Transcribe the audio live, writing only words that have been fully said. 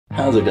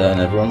How's it going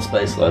everyone,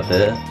 Space Life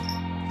here.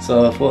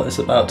 So I thought it's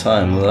about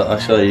time that I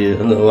show you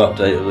a little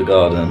update of the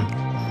garden.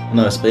 I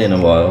know it's been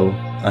a while,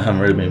 I haven't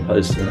really been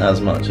posting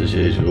as much as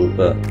usual,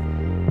 but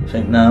I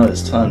think now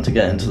it's time to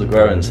get into the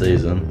growing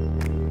season.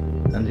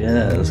 And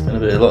yeah, there's going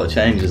to be a lot of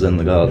changes in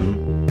the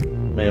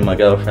garden. Me and my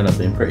girlfriend have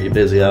been pretty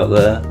busy out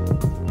there,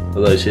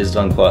 although she's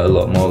done quite a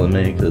lot more than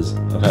me because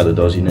I've had a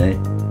dodgy knee.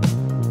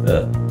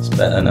 But it's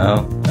better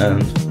now,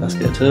 and let's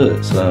get to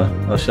it. So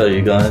I'll show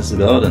you guys the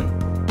garden.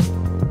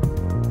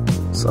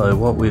 So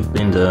what we've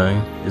been doing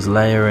is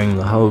layering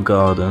the whole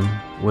garden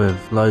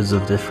with loads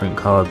of different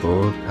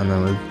cardboard, and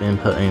then we've been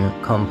putting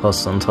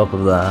compost on top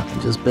of that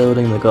and just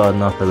building the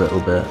garden up a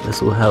little bit.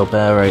 This will help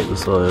aerate the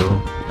soil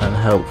and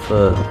help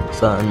for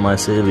certain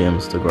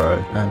myceliums to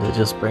grow, and it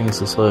just brings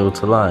the soil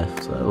to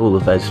life, so all the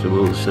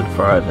vegetables should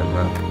thrive in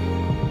there.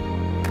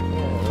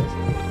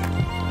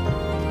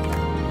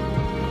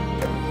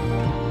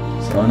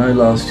 So I know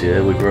last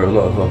year we grew a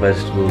lot of our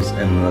vegetables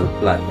in the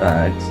black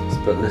bags,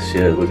 but this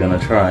year we're going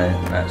to try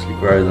and actually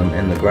grow them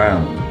in the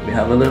ground. We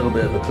have a little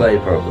bit of a clay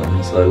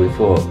problem, so we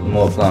thought the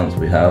more plants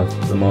we have,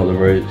 the more the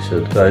roots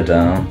should go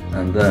down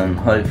and then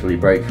hopefully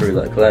break through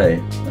that clay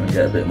and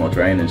get a bit more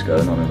drainage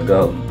going on in the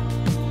garden.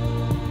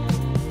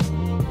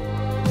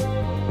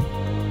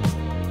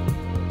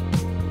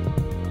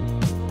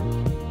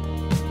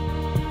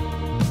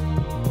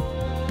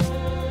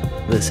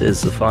 This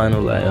is the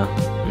final layer,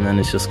 and then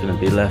it's just going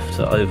to be left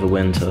to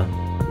overwinter.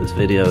 This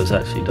video was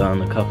actually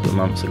done a couple of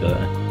months ago,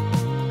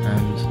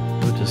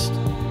 and we'll just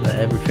let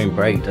everything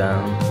break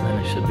down and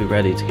then it should be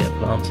ready to get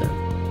planted.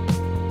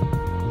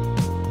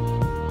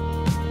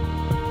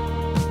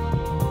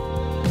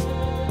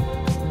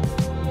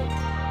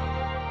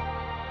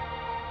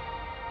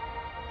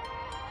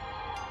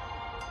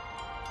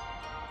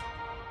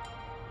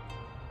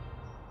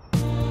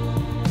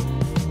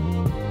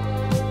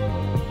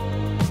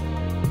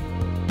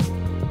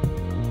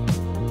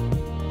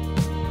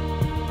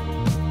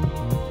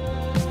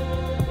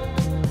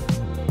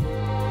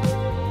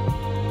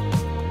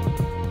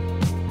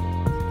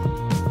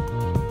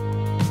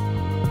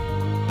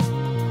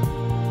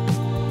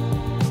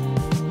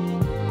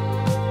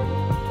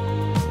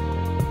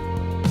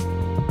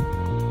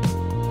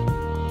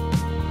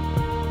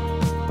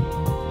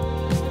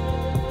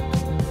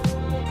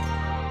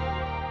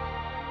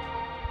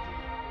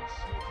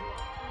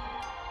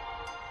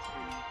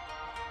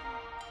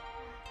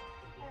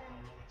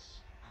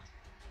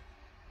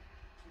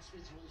 This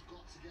means we've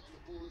got to get on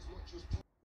the ball as much as possible.